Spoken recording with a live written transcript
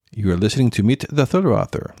You are listening to Meet the Thriller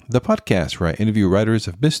Author, the podcast where I interview writers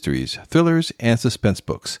of mysteries, thrillers, and suspense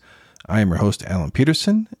books. I am your host, Alan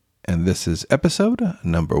Peterson, and this is episode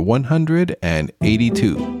number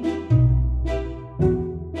 182.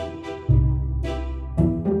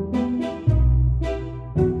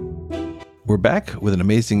 We're back with an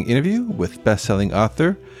amazing interview with best-selling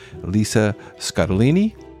author Lisa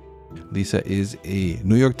Scottoline. Lisa is a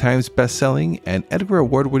New York Times best-selling and Edgar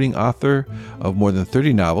Award-winning author of more than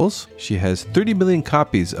 30 novels. She has 30 million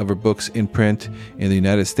copies of her books in print in the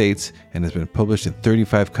United States and has been published in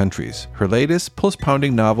 35 countries. Her latest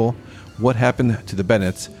pulse-pounding novel, What Happened to the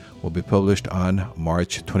Bennetts, will be published on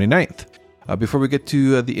March 29th. Before we get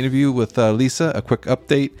to the interview with Lisa, a quick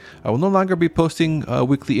update. I will no longer be posting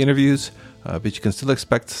weekly interviews, but you can still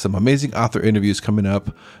expect some amazing author interviews coming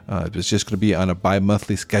up. It's just going to be on a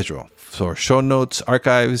bi-monthly schedule. For show notes,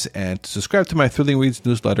 archives, and to subscribe to my Thrilling Reads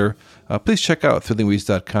newsletter, please check out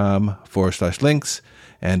thrillingreads.com/links.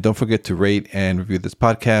 And don't forget to rate and review this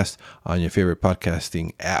podcast on your favorite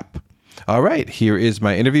podcasting app. All right, here is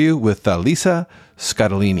my interview with Lisa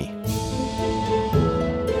Scottoline.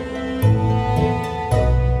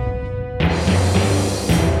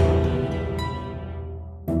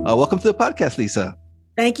 Welcome to the podcast, Lisa.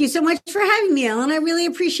 Thank you so much for having me, Alan. I really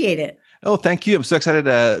appreciate it. Oh, thank you. I'm so excited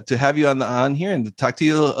to have you on here and to talk to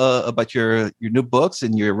you about your new books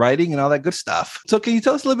and your writing and all that good stuff. So can you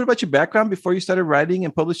tell us a little bit about your background before you started writing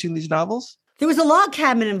and publishing these novels? There was a log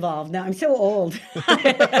cabin involved. Now, I'm so old. I'm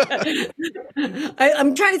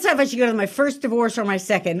trying to decide if I should go to my first divorce or my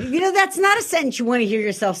second. You know, that's not a sentence you want to hear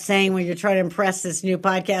yourself saying when you're trying to impress this new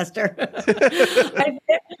podcaster.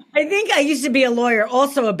 I think I used to be a lawyer,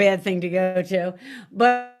 also a bad thing to go to.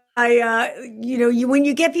 But when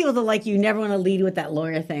you get people to like you never want to lead with that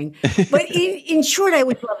lawyer thing. But in short, I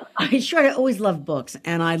always loved books,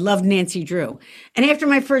 and I loved Nancy Drew. And after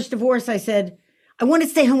my first divorce, I said, I want to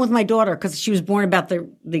stay home with my daughter because she was born about the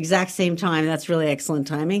exact same time. That's really excellent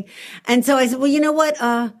timing. And so I said, well, you know what?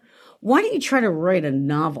 Why don't you try to write a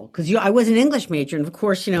novel? Because I was an English major. And of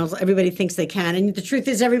course, everybody thinks they can. And the truth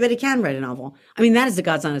is everybody can write a novel. I mean, that is the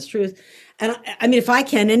God's honest truth. And I mean, if I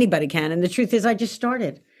can, anybody can. And the truth is I just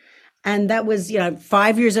started. And that was,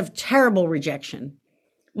 5 years of terrible rejection.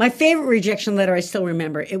 My favorite rejection letter, I still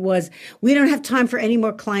remember. It was, we don't have time for any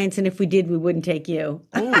more clients. And if we did, we wouldn't take you.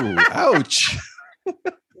 Oh, ouch.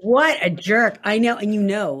 What a jerk. I know. And you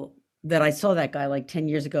know that I saw that guy like 10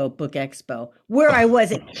 years ago at Book Expo, where I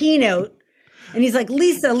was at Keynote. And he's like,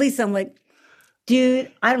 Lisa. I'm like,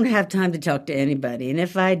 dude, I don't have time to talk to anybody. And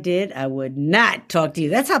if I did, I would not talk to you.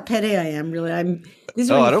 That's how petty I am, really. I don't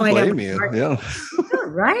blame you. Yeah.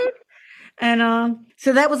 Right? And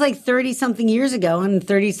so that was like 30-something years ago and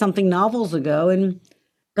 30-something novels ago. And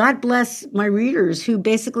God bless my readers who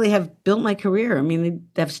basically have built my career. I mean,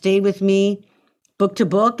 they have stayed with me book to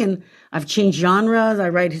book, and I've changed genres. I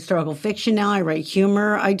write historical fiction now. I write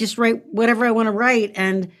humor. I just write whatever I want to write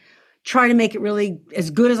and try to make it really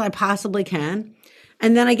as good as I possibly can.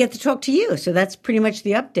 And then I get to talk to you. So that's pretty much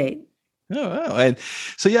the update. Oh, wow. And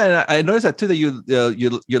so, yeah, I noticed that too, that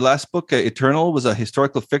your last book, Eternal, was a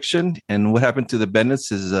historical fiction. And What Happened to the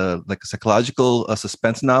Bennetts is like a psychological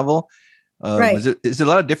suspense novel. Right. Is there a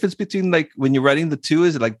lot of difference between like when you're writing the two?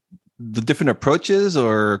 Is it like the different approaches,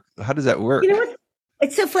 or how does that work? You know what?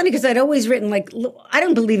 It's so funny because I'd always written I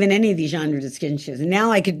don't believe in any of these genre distinctions. And now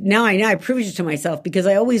I prove it to myself because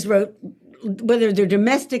I always wrote, whether they're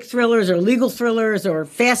domestic thrillers or legal thrillers or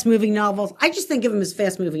fast moving novels, I just think of them as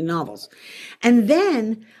fast moving novels. And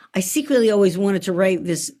then I secretly always wanted to write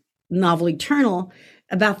this novel, Eternal,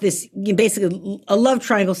 about this, basically a love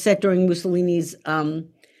triangle set during Mussolini's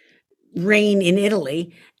reign in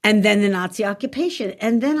Italy and then the Nazi occupation.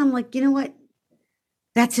 And then I'm like, you know what?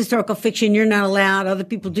 That's historical fiction. You're not allowed. Other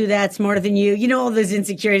people do that smarter than you. You know, all those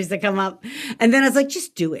insecurities that come up. And then I was like,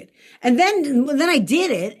 just do it. And then I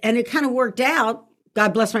did it and it kind of worked out.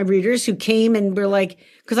 God bless my readers who came and were like,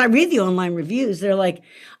 because I read the online reviews. They're like,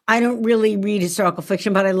 I don't really read historical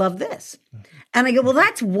fiction, but I love this. And I go, well,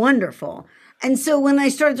 that's wonderful. And so when I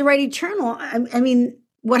started to write Eternal, I mean,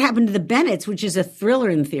 What Happened to the Bennetts, which is a thriller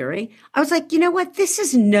in theory, I was like, you know what?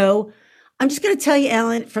 I'm just going to tell you,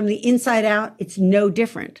 Alan, from the inside out, it's no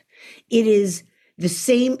different. It is the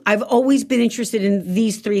same. I've always been interested in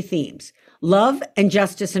these three themes: love and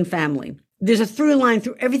justice and family. There's a through line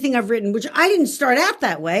through everything I've written, which I didn't start out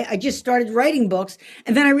that way. I just started writing books.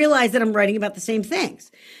 And then I realized that I'm writing about the same things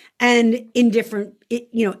and in different,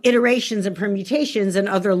 iterations and permutations and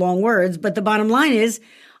other long words. But the bottom line is,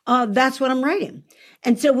 that's what I'm writing.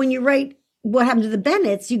 And so when you write What Happened to the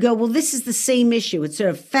Bennetts, you go, well, this is the same issue. It's sort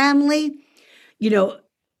of family,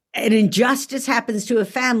 an injustice happens to a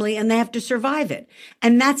family and they have to survive it.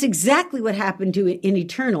 And that's exactly what happened to in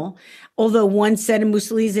Eternal, although one set in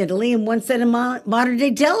Mussolini's Italy and one set in modern day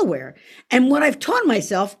Delaware. And what I've taught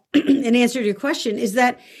myself in answer to your question is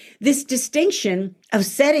that this distinction of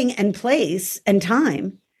setting and place and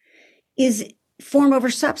time is form over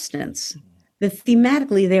substance. That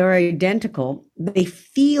thematically they are identical. They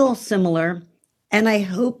feel similar. And I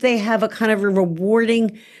hope they have a kind of a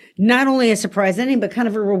rewarding, not only a surprise ending, but kind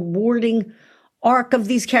of a rewarding arc of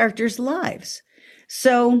these characters' lives.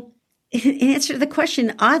 So in answer to the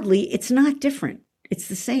question, oddly, it's not different. It's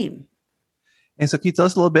the same. And so can you tell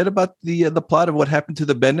us a little bit about the plot of what happened to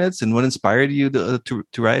the Bennetts and what inspired you to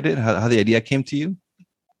write it, how the idea came to you?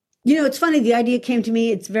 You know, it's funny. The idea came to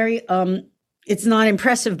me. It's very, it's not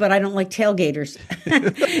impressive, but I don't like tailgaters.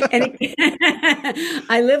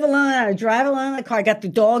 I live alone. I drive alone in the car. I got the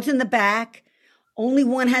dogs in the back. Only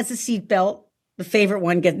one has a seatbelt. The favorite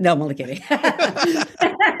one gets, no, I'm only kidding. But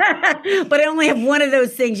I only have one of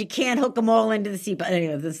those things. You can't hook them all into the seatbelt.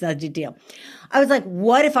 Anyway, that's not a big deal. I was like,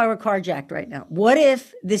 what if I were carjacked right now? What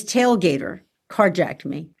if this tailgater carjacked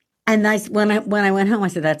me? And when I went home, I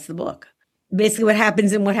said, that's the book. Basically what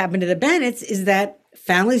happens and what happened to the Bennetts is that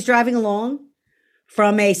families driving along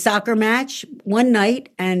from a soccer match one night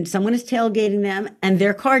and someone is tailgating them and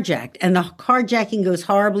they're carjacked and the carjacking goes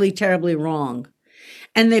horribly, terribly wrong.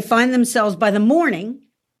 And they find themselves by the morning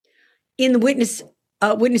in the witness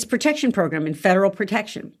protection program in federal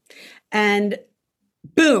protection. And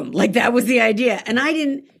boom, like that was the idea. And I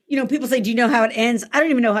didn't, people say, do you know how it ends? I don't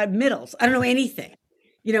even know how it middles. I don't know anything.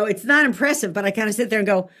 It's not impressive, but I kind of sit there and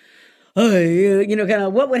go, oh, kind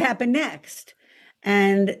of what would happen next?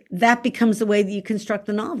 And that becomes the way that you construct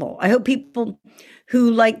the novel. I hope people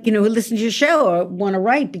who who listen to your show want to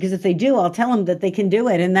write, because if they do, I'll tell them that they can do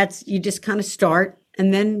it. And that's, you just kind of start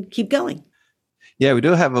and then keep going. Yeah, we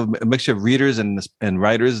do have a mixture of readers and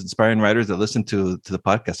writers, inspiring writers that listen to the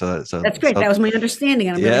podcast. So that's great. That was my understanding.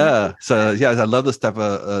 And I'm really I love this type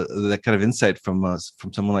of that kind of insight from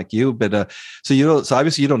someone like you. But so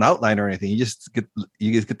obviously you don't outline or anything. You just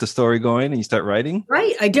get the story going and you start writing.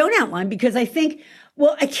 Right. I don't outline because I think,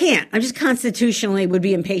 well, I can't. I just constitutionally would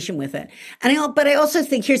be impatient with it. But I also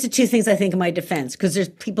think here's the two things I think in my defense, because there's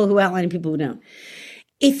people who outline and people who don't.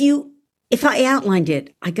 If I outlined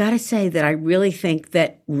it, I got to say that I really think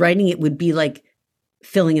that writing it would be like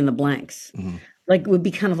filling in the blanks. Mm-hmm. Like it would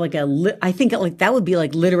be kind of like I think like that would be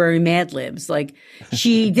like literary Mad Libs. Like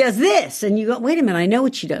she does this and you go, wait a minute, I know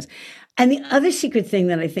what she does. And the other secret thing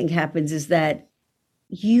that I think happens is that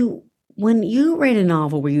when you write a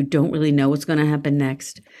novel where you don't really know what's going to happen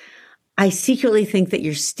next, I secretly think that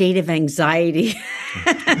your state of anxiety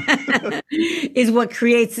is what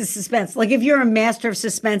creates the suspense. Like if you're a master of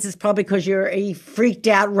suspense, it's probably because you're a freaked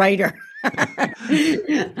out writer.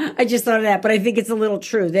 I just thought of that, but I think it's a little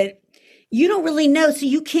true that you don't really know. So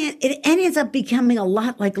you can't, it ends up becoming a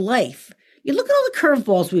lot like life. You look at all the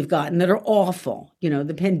curveballs we've gotten that are awful,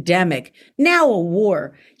 the pandemic, now a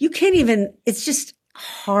war. You can't even, it's just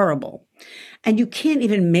horrible. And you can't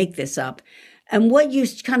even make this up. And what you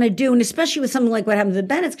kind of do, and especially with something like what happened to the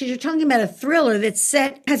Bennetts, because you're talking about a thriller that's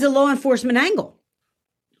has a law enforcement angle.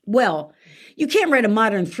 Well, you can't write a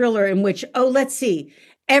modern thriller in which, let's see,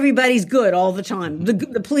 everybody's good all the time.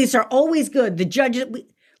 The police are always good. The judges,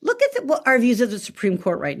 look at what our views of the Supreme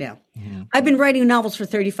Court right now. Mm-hmm. I've been writing novels for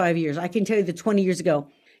 35 years. I can tell you that 20 years ago,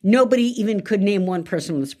 nobody even could name one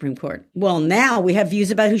person on the Supreme Court. Well, now we have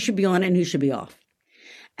views about who should be on and who should be off.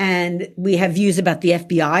 And we have views about the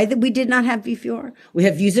FBI that we did not have before. We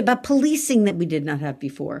have views about policing that we did not have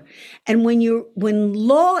before. And when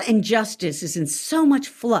law and justice is in so much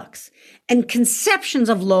flux, and conceptions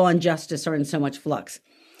of law and justice are in so much flux,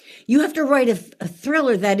 you have to write a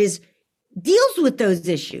thriller that deals with those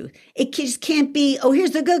issues. It just can't be,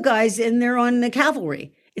 here's the good guys and they're on the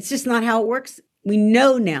cavalry. It's just not how it works. We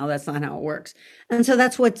know now that's not how it works. And so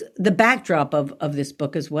that's what's the backdrop of this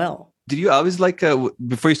book as well. Did you always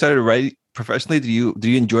before you started writing professionally? Do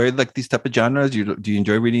you enjoy like these type of genres? Do you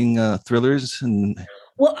enjoy reading thrillers?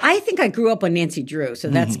 Well, I think I grew up on Nancy Drew, so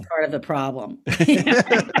that's part of the problem.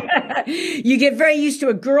 You get very used to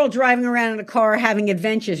a girl driving around in a car having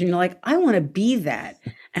adventures, and you're like, I want to be that,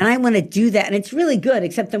 and I want to do that, and it's really good.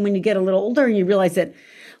 Except then when you get a little older and you realize that,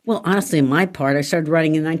 well, honestly, in my part, I started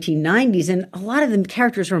writing in the 1990s, and a lot of the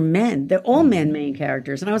characters were men. They're all men main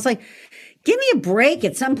characters, and I was like, give me a break.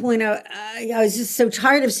 At some point, I was just so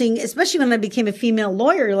tired of seeing, especially when I became a female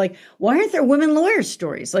lawyer, like, why aren't there women lawyer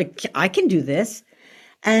stories? Like, I can do this.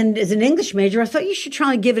 And as an English major, I thought you should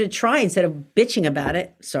try and give it a try instead of bitching about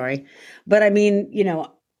it. Sorry. But I mean,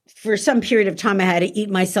 for some period of time, I had to eat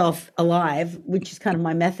myself alive, which is kind of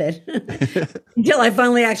my method, until I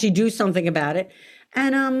finally actually do something about it.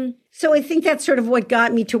 And so I think that's sort of what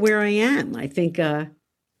got me to where I am. I think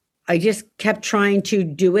I just kept trying to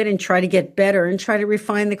do it and try to get better and try to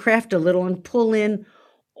refine the craft a little and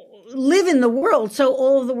live in the world so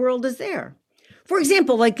all of the world is there. For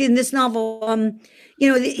example, like in this novel,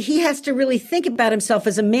 he has to really think about himself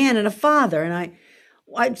as a man and a father. And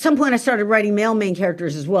at some point I started writing male main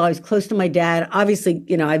characters as well. I was close to my dad. Obviously,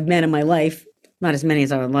 I've met in my life, not as many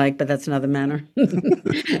as I would like, but that's another matter.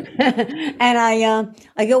 And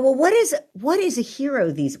I go, well, what is a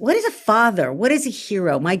hero? What is a father? What is a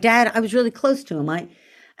hero? My dad, I was really close to him.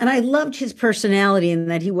 And I loved his personality and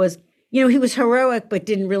that he was, he was heroic, but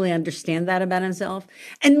didn't really understand that about himself.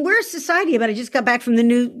 And we're a society about it. I just got back from the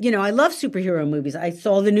new, I love superhero movies. I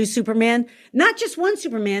saw the new Superman, not just one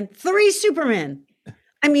Superman, 3 Superman.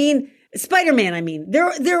 I mean, Spider-Man,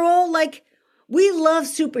 they're all like, we love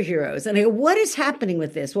superheroes. And I go, what is happening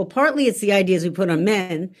with this? Well, partly it's the ideas we put on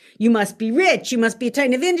men. You must be rich. You must be a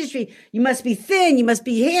titan of industry. You must be thin. You must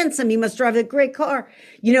be handsome. You must drive a great car.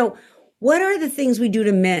 What are the things we do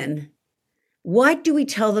to men? What do we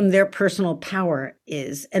tell them their personal power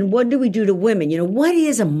is? And what do we do to women? What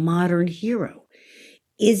is a modern hero?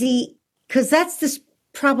 Because that's the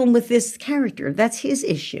problem with this character. That's his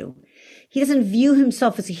issue. He doesn't view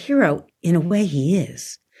himself as a hero. In a way, he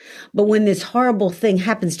is. But when this horrible thing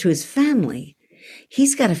happens to his family,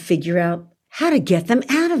 he's got to figure out how to get them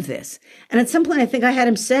out of this. And at some point, I think I had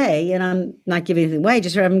him say, and I'm not giving anything away,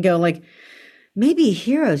 just have him go like, maybe a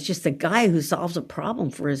hero is just a guy who solves a problem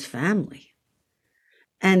for his family.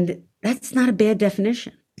 And that's not a bad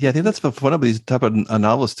definition. Yeah, I think that's one of these type of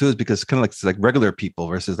novels too, is because it's kind of like it's like regular people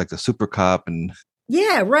versus like the super cop and.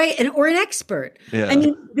 Yeah, right. Or an expert. Yeah. I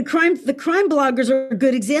mean, the crime bloggers are a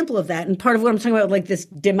good example of that. And part of what I'm talking about, like this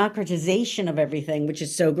democratization of everything, which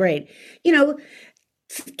is so great.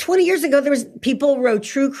 20 years ago, there was people wrote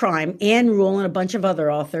true crime, Ann Rule and a bunch of other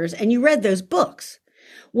authors, and you read those books.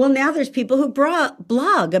 Well, now there's people who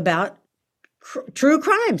blog about true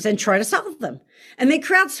crimes and try to solve them. And they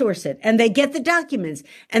crowdsource it and they get the documents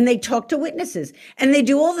and they talk to witnesses and they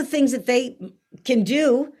do all the things that they can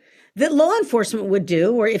do that law enforcement would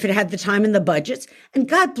do, or if it had the time and the budgets. And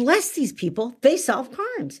God bless these people, they solve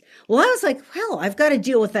crimes. Well, I was like, well, I've got to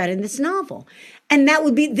deal with that in this novel. And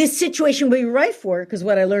this situation would be right for it, because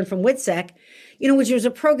what I learned from WITSEC, which was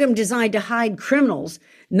a program designed to hide criminals,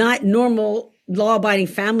 not normal law-abiding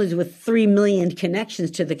families with 3 million connections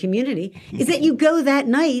to the community, is that you go that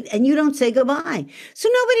night and you don't say goodbye. So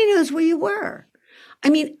nobody knows where you were. I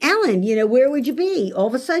mean, Alan, where would you be? All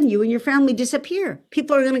of a sudden, you and your family disappear.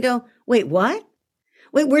 People are going to go, wait, what?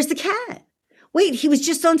 Wait, where's the cat? Wait, he was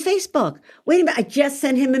just on Facebook. Wait a minute, I just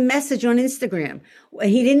sent him a message on Instagram.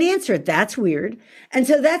 He didn't answer it. That's weird. And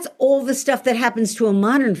so that's all the stuff that happens to a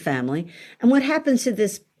modern family. And what happens to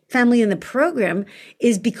this family in the program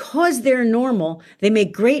is because they're normal, they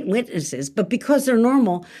make great witnesses, but because they're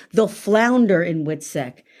normal, they'll flounder in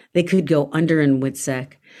WITSEC. They could go under in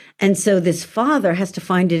WITSEC. And so this father has to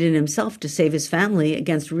find it in himself to save his family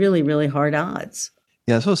against really, really hard odds.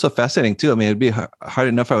 Yeah, it's so fascinating too. I mean, it'd be hard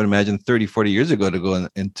enough, I would imagine, 30, 40 years ago to go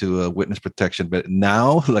into witness protection. But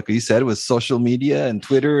now, like you said, with social media and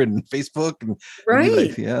Twitter and Facebook. And,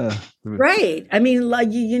 right. Yeah. Right. I mean,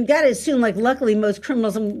 like, you got to assume, like, luckily most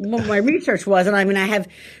criminals, and what my research was, and I mean, I have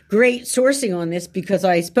great sourcing on this because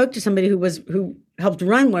I spoke to somebody who helped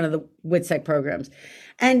run one of the WITSEC programs.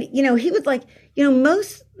 And, he was like,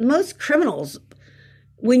 most criminals,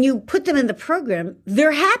 when you put them in the program,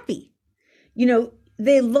 they're happy.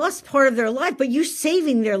 They lost part of their life, but you're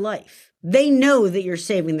saving their life. They know that you're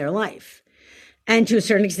saving their life. And to a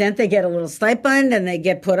certain extent, they get a little stipend and they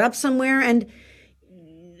get put up somewhere.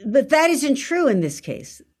 But that isn't true in this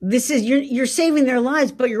case. This is, you're saving their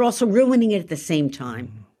lives, but you're also ruining it at the same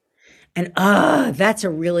time. And that's a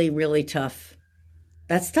really, really tough.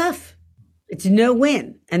 That's tough. It's no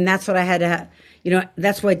win. And that's what I had to have.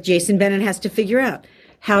 That's what Jason Bennett has to figure out,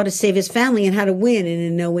 how to save his family and how to win in a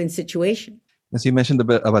no-win situation. As you mentioned a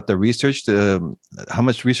bit about the research, how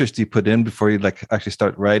much research do you put in before you actually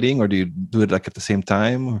start writing, or do you do it at the same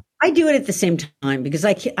time? Or? I do it at the same time because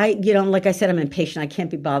I like I said, I'm impatient. I can't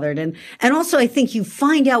be bothered. And also I think you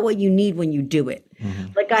find out what you need when you do it.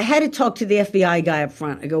 Mm-hmm. Like I had to talk to the FBI guy up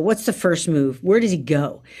front. I go, what's the first move? Where does he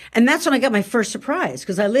go? And that's when I got my first surprise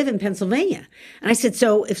because I live in Pennsylvania. And I said,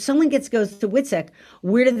 so if someone goes to WITSEC,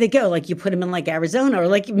 where do they go? Like you put them in like Arizona or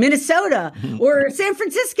like Minnesota or San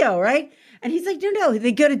Francisco, right? And he's like, no,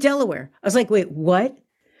 they go to Delaware. I was like, wait, what?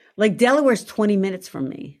 Like Delaware's 20 minutes from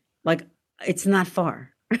me. Like it's not far.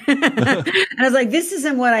 And I was like, this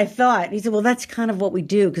isn't what I thought. And he said, well, that's kind of what we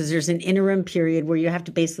do because there's an interim period where you have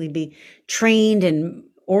to basically be trained and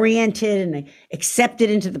oriented and accepted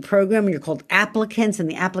into the program. You're called applicants, and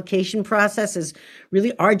the application process is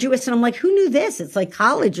really arduous. And I'm like, who knew this? It's like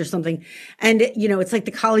college or something. And, it's like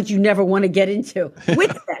the college you never want to get into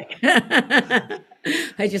with that.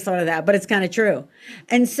 I just thought of that, but it's kind of true.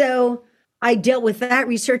 And so I dealt with that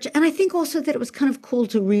research. And I think also that it was kind of cool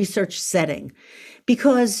to research setting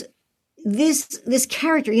because this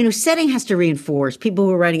character, setting has to reinforce people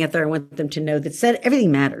who are writing out there. I want them to know that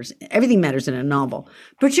everything matters. Everything matters in a novel,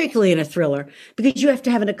 particularly in a thriller, because you have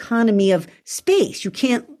to have an economy of space. We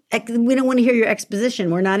don't want to hear your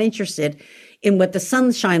exposition. We're not interested in what the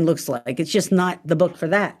sunshine looks like. It's just not the book for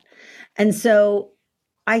that. And so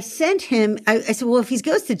I sent him, I said, well, if he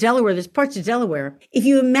goes to Delaware, there's parts of Delaware. If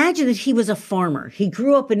you imagine that he was a farmer, he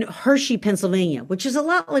grew up in Hershey, Pennsylvania, which is a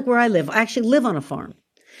lot like where I live. I actually live on a farm.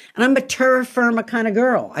 And I'm a terra firma kind of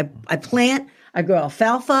girl. I plant, I grow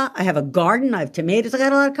alfalfa, I have a garden, I have tomatoes, I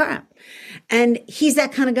got a lot of crap. And he's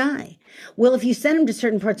that kind of guy. Well, if you send him to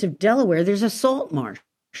certain parts of Delaware, there's a salt marsh.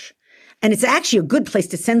 And it's actually a good place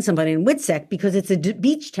to send somebody in Witsec because it's a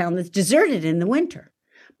beach town that's deserted in the winter.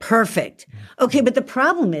 Perfect. Okay, but the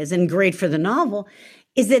problem is, and great for the novel,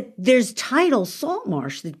 is that there's tidal salt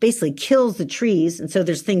marsh that basically kills the trees. And so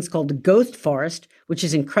there's things called the ghost forest, which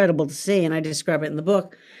is incredible to see. And I describe it in the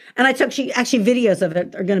book. And I took actually videos of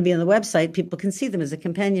it are going to be on the website. People can see them as a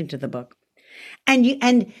companion to the book. And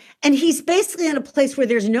he's basically in a place where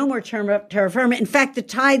there's no more terra firma. In fact, the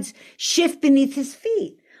tides shift beneath his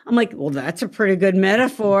feet. I'm like, well, that's a pretty good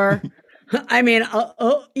metaphor. I mean,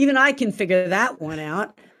 even I can figure that one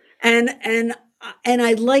out. And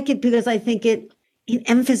I like it because I think it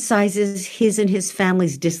emphasizes his and his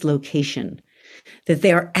family's dislocation, that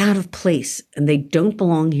they are out of place and they don't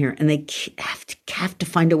belong here and they have to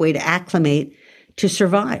find a way to acclimate to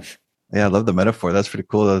survive. Yeah, I love the metaphor. That's pretty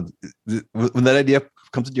cool. When that idea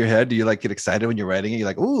comes into your head, do you get excited when you're writing it? You're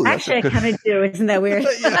like, ooh. Actually, I kind of do. Isn't that weird?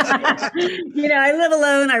 I live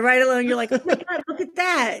alone. I write alone. You're like, oh my God, look at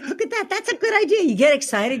that. Look at that. That's a good idea. You get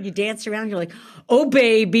excited. You dance around. You're like, oh,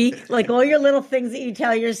 baby. Like all your little things that you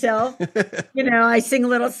tell yourself. I sing a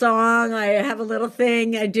little song. I have a little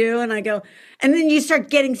thing I do. And I go, and then you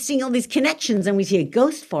start seeing all these connections. And we see a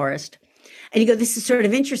ghost forest. And you go, this is sort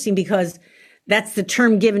of interesting because that's the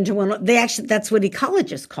term given to that's what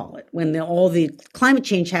ecologists call it when all the climate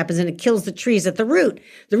change happens and it kills the trees at the root.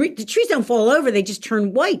 The trees don't fall over. They just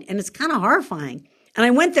turn white and it's kind of horrifying. And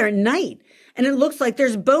I went there at night and it looks like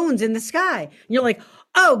there's bones in the sky. And you're like,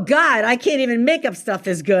 oh God, I can't even make up stuff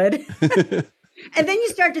this good. And then you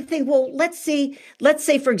start to think, well, let's say,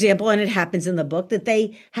 for example, and it happens in the book that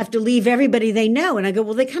they have to leave everybody they know. And I go,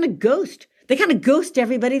 well, they kind of ghost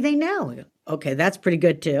everybody they know. I go, okay, that's pretty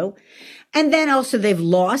good too. And then also they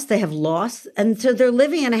have lost. And so they're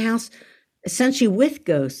living in a house essentially with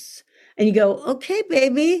ghosts. And you go, okay,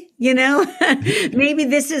 baby, maybe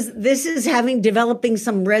this is developing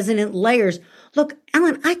some resonant layers. Look,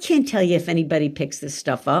 Ellen, I can't tell you if anybody picks this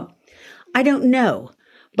stuff up. I don't know.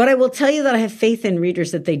 But I will tell you that I have faith in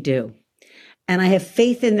readers that they do. And I have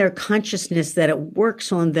faith in their consciousness that it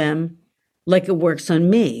works on them like it works on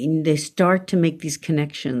me. And they start to make these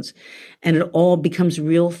connections and it all becomes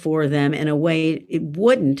real for them in a way it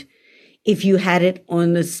wouldn't if you had it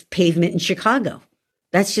on this pavement in Chicago.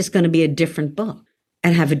 That's just going to be a different book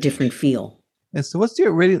and have a different feel. And so what's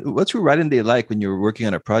your writing day like when you're working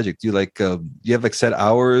on a project? Do you have set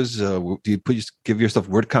hours? Do you give yourself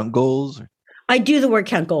word count goals? I do the word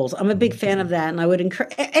count goals. I'm a big fan of that. And I would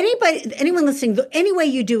encourage anyone listening, any way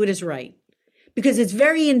you do it is right. Because it's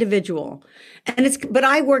very individual. But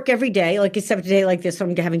I work every day, except a day like this, so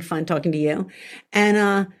I'm having fun talking to you.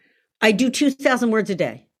 And I do 2,000 words a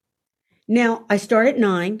day. Now, I start at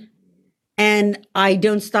 9 and I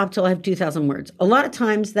don't stop till I have 2,000 words. A lot of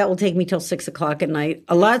times that will take me till 6 o'clock at night.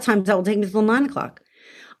 A lot of times that will take me till 9 o'clock.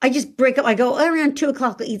 I just break up. I go around 2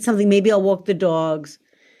 o'clock, I'll eat something. Maybe I'll walk the dogs.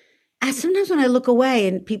 And sometimes when I look away,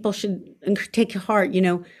 and people should take heart,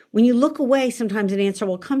 when you look away, sometimes an answer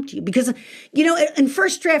will come to you. Because, in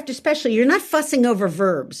first draft especially, you're not fussing over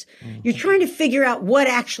verbs. Mm-hmm. You're trying to figure out what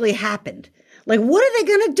actually happened. Like, what are they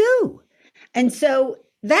going to do? And so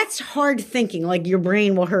that's hard thinking. Like, your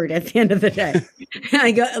brain will hurt at the end of the day.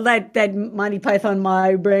 I go, that Monty Python,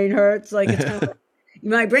 my brain hurts. Like, it's kind of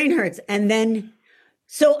my brain hurts. And then...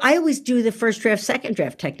 So I always do the first draft, second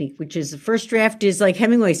draft technique, which is the first draft is like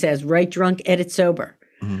Hemingway says, write drunk, edit sober.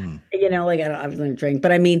 Mm. I was going to drink,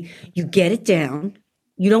 but I mean, you get it down.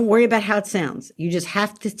 You don't worry about how it sounds. You just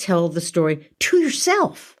have to tell the story to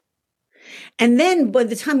yourself. And then by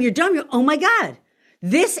the time you're done, oh my God,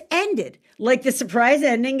 This ended like the surprise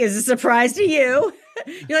ending is a surprise to you.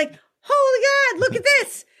 You're like, holy God, look at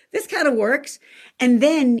this. This kind of works. And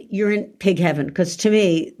then you're in pig heaven, because to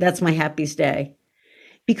me, that's my happiest day.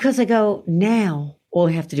 Because I go, now all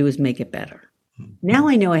I have to do is make it better. Now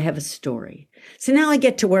I know I have a story. So now I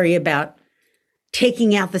get to worry about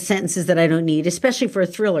taking out the sentences that I don't need, especially for a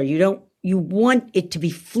thriller. You want it to be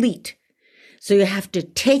fleet. So you have to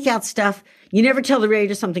take out stuff. You never tell the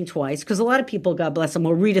reader something twice, because a lot of people, God bless them,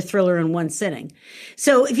 will read a thriller in one sitting.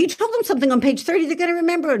 So if you told them something on page 30, they're going to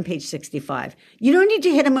remember on page 65. You don't need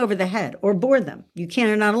to hit them over the head or bore them. You can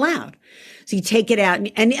or not allowed. So you take it out.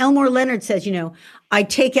 And Elmore Leonard says, I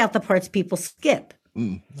take out the parts people skip.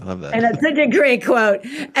 I love that. And that's such a great quote.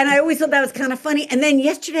 And I always thought that was kind of funny. And then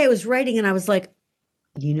yesterday I was writing and I was like,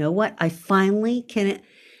 you know what? I finally can.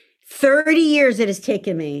 30 years it has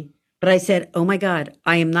taken me. But I said, oh my God,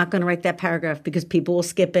 I am not going to write that paragraph because people will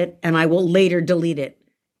skip it and I will later delete it.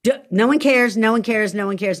 No one cares. No one cares. No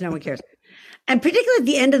one cares. No one cares. And particularly at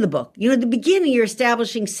the end of the book, at the beginning, you're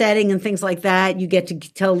establishing setting and things like that. You get to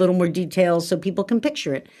tell a little more details so people can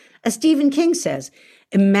picture it. As Stephen King says,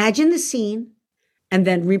 imagine the scene and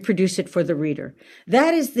then reproduce it for the reader.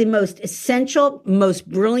 That is the most essential, most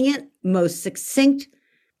brilliant, most succinct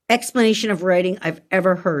explanation of writing I've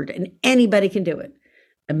ever heard. And anybody can do it.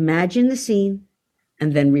 Imagine the scene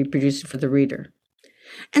and then reproduce it for the reader.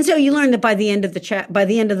 And so you learn that by the end of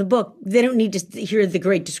the book, they don't need to hear the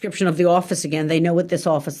great description of the office again. They know what this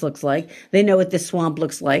office looks like. They know what this swamp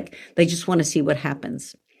looks like. They just want to see what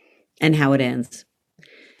happens and how it ends.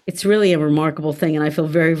 It's really a remarkable thing. And I feel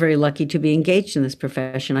very, very lucky to be engaged in this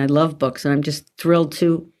profession. I love books and I'm just thrilled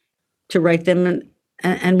to write them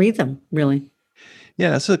and read them, really.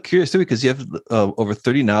 Yeah, that's so curious too, because you have over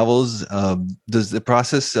 30 novels. Does the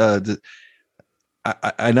process? I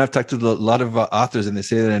know I've talked to a lot of authors, and they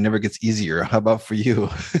say that it never gets easier. How about for you?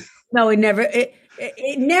 No, it never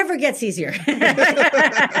gets easier.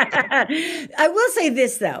 I will say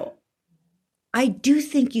this though, I do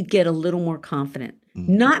think you get a little more confident.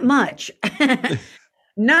 Not much,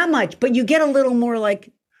 not much, but you get a little more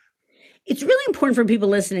like. It's really important for people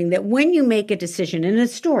listening that when you make a decision in a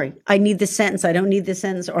story, I need this sentence, I don't need this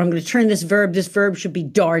sentence, or I'm going to turn this verb should be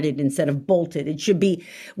darted instead of bolted. It should be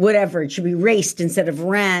whatever. It should be raced instead of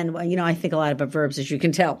ran. Well, I think a lot about verbs, as you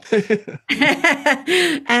can tell.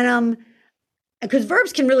 And because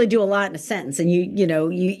verbs can really do a lot in a sentence, and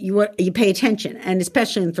you pay attention, and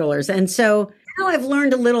especially in thrillers. And so now I've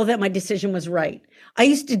learned a little that my decision was right. I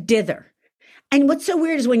used to dither. And what's so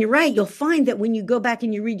weird is when you write, you'll find that when you go back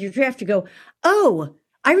and you read your draft, you go, oh,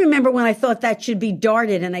 I remember when I thought that should be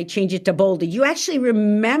darted and I changed it to bolded. You actually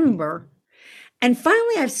remember. And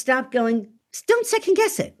finally, I've stopped going, don't second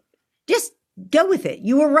guess it. Just go with it.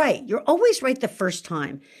 You were right. You're always right the first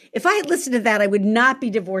time. If I had listened to that, I would not be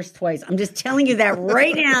divorced twice. I'm just telling you that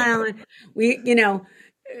right now, Alan.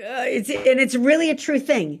 It's really a true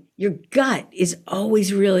thing. Your gut is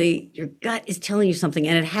telling you something,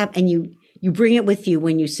 and you bring it with you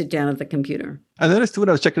when you sit down at the computer. I noticed when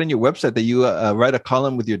I was checking on your website that you write a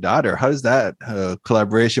column with your daughter. How does that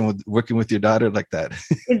collaboration with working with your daughter like that?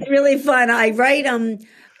 It's really fun. I write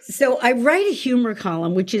a humor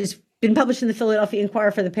column, which has been published in the Philadelphia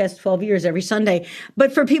Inquirer for the past 12 years every Sunday.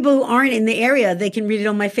 But for people who aren't in the area, they can read it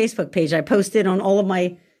on my Facebook page. I post it on all of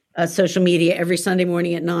my social media every Sunday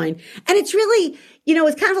morning at 9. And it's really,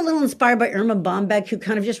 it's kind of a little inspired by Irma Bombeck, who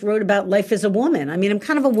kind of just wrote about life as a woman. I mean, I'm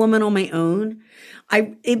kind of a woman on my own.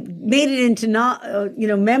 It made it into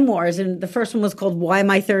memoirs. And the first one was called Why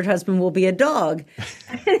My Third Husband Will Be a Dog.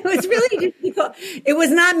 And it was really, it was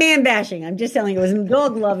not man bashing. I'm just telling you, it was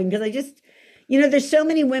dog loving, because I just, there's so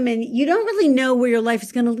many women, you don't really know where your life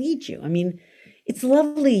is going to lead you. I mean, it's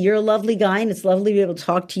lovely. You're a lovely guy, and it's lovely to be able to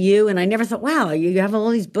talk to you. And I never thought, wow, you have all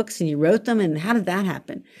these books and you wrote them, and how did that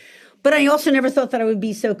happen? But I also never thought that I would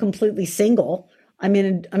be so completely single. I'm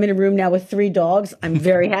in a room now with 3 dogs. I'm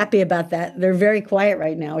very happy about that. They're very quiet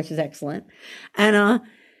right now, which is excellent. And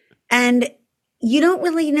you don't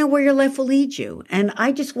really know where your life will lead you. And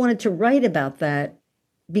I just wanted to write about that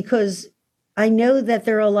because I know that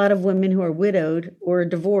there are a lot of women who are widowed or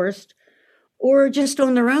divorced or just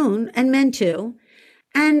on their own, and men too.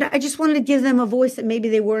 And I just wanted to give them a voice that maybe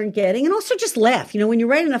they weren't getting, and also just laugh. When you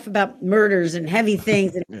write enough about murders and heavy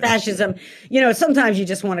things and fascism, sometimes you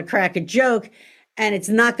just want to crack a joke, and it's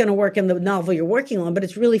not going to work in the novel you're working on, but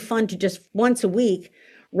it's really fun to just once a week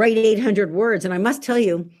write 800 words. And I must tell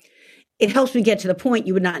you, it helps me get to the point.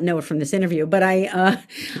 You would not know it from this interview, but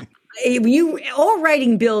all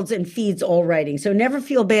writing builds and feeds all writing. So never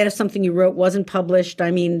feel bad if something you wrote wasn't published.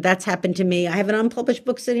 I mean, that's happened to me. I have an unpublished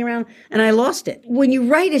book sitting around and I lost it. When you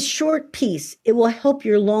write a short piece, it will help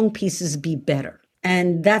your long pieces be better.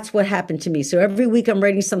 And that's what happened to me. So every week I'm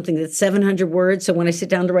writing something that's 700 words. So when I sit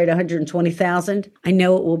down to write 120,000, I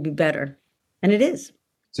know it will be better. And it is.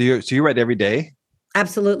 So you write every day?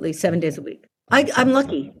 Absolutely. 7 days a week. I'm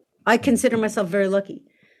lucky. I consider myself very lucky.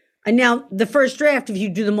 And now the first draft, if you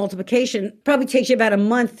do the multiplication, probably takes you about a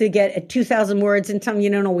month to get at 2,000 words. And some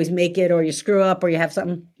you don't always make it, or you screw up, or you have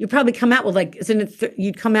something. You probably come out with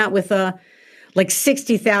you'd come out with like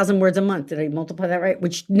 60,000 words a month. Did I multiply that right?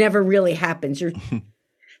 Which never really happens.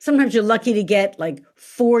 Sometimes you're lucky to get like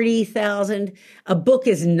 40,000. A book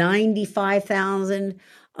is 95,000.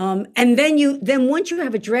 And then once you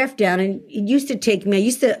have a draft down, and it used to take me, I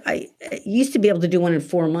used to be able to do one in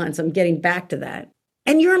 4 months. I'm getting back to that.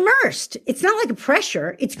 And you're immersed. It's not like a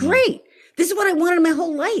pressure. It's great. This is what I wanted my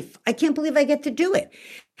whole life. I can't believe I get to do it.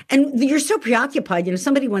 And you're so preoccupied. You know,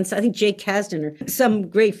 somebody once, I think Jake Kasdan or some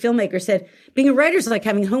great filmmaker said, being a writer is like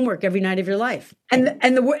having homework every night of your life. And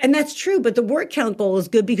that's true. But the word count goal is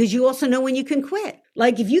good because you also know when you can quit.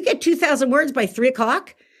 Like if you get 2,000 words by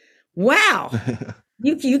 3:00, wow.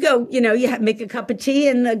 You go, you make a cup of tea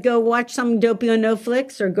and go watch some dopey on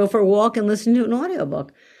Netflix or go for a walk and listen to an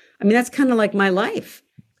audiobook. I mean, that's kind of like my life.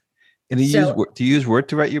 And do you use Word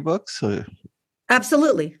to write your books? Or?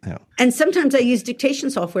 Absolutely. Yeah. And sometimes I use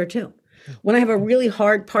dictation software too. When I have a really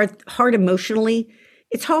hard emotionally,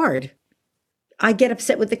 it's hard. I get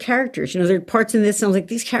upset with the characters. There are parts in this, and I was like,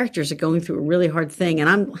 these characters are going through a really hard thing. And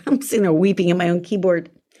I'm sitting there weeping at my own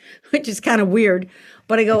keyboard, which is kind of weird.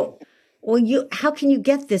 But I go, well, how can you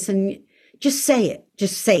get this? And just say it.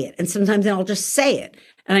 Just say it. And sometimes I'll just say it.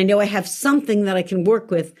 And I know I have something that I can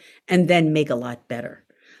work with and then make a lot better.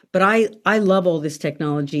 But I love all this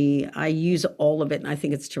technology. I use all of it, and I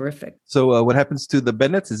think it's terrific. So what happens to The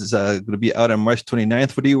Bennetts is going to be out on March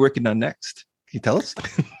 29th. What are you working on next? Can you tell us?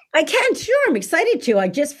 I can, sure. I'm excited to. I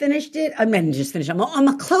just finished it. I mean, just finished.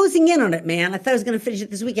 I'm closing in on it, man. I thought I was going to finish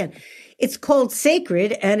it this weekend. It's called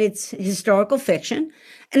Sacred, and it's historical fiction.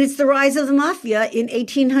 And it's the rise of the mafia in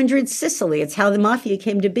 1800s Sicily. It's how the mafia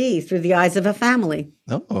came to be through the eyes of a family.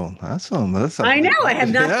 Oh, awesome. I know. I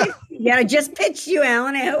have not. Yeah, I just pitched you,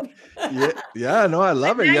 Alan. I hope. Yeah. No, I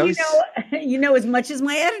love it. You know as much as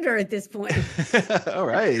my editor at this point. All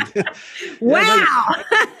right. Wow.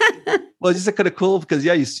 Well, it's just kind of cool because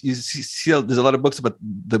you see there's a lot of books about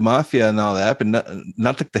the mafia and all that, but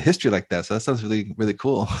not like the history like that. So that sounds really, really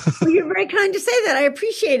cool. Well, you're very kind to say that. I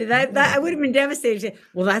appreciate it. I would have been devastated to say,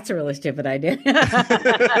 well, that's a really stupid idea.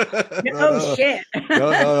 No. Shit. No,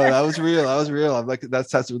 that was real. I'm like, that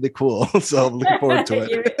sounds really cool. So I'm looking forward to it.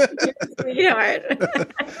 You're a sweetheart.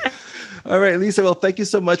 All right, Lisa. Well, thank you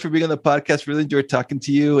so much for being on the podcast. Really enjoyed talking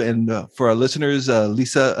to you. And for our listeners,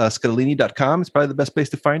 LisaScatolini.com is probably the best place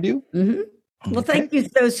to find you. Mm-hmm. Well, thank you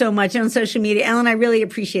so much on social media. Alan, I really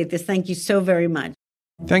appreciate this. Thank you so very much.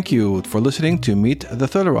 Thank you for listening to Meet the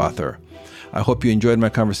Thriller Author. I hope you enjoyed my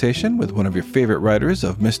conversation with one of your favorite writers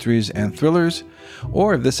of mysteries and thrillers.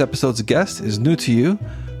 Or if this episode's guest is new to you,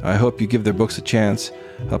 I hope you give their books a chance.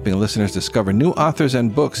 Helping listeners discover new authors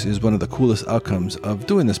and books is one of the coolest outcomes of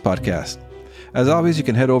doing this podcast. As always, you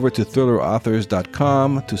can head over to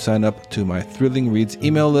thrillerauthors.com to sign up to my Thrilling Reads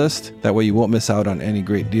email list. That way you won't miss out on any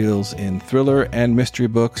great deals in thriller and mystery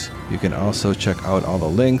books. You can also check out all the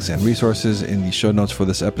links and resources in the show notes for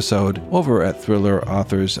this episode over at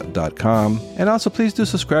thrillerauthors.com. And also please do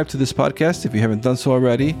subscribe to this podcast if you haven't done so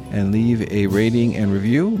already, and leave a rating and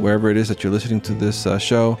review wherever it is that you're listening to this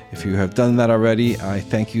show. If you have done that already, I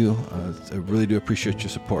thank you. I really do appreciate your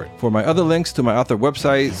support. For my other links to my author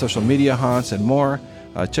website, social media haunts, and more,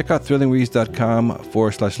 check out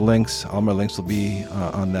thrillingreads.com/links. All my links will be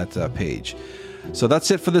on that page. So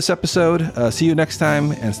that's it for this episode. See you next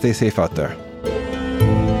time, and stay safe out there.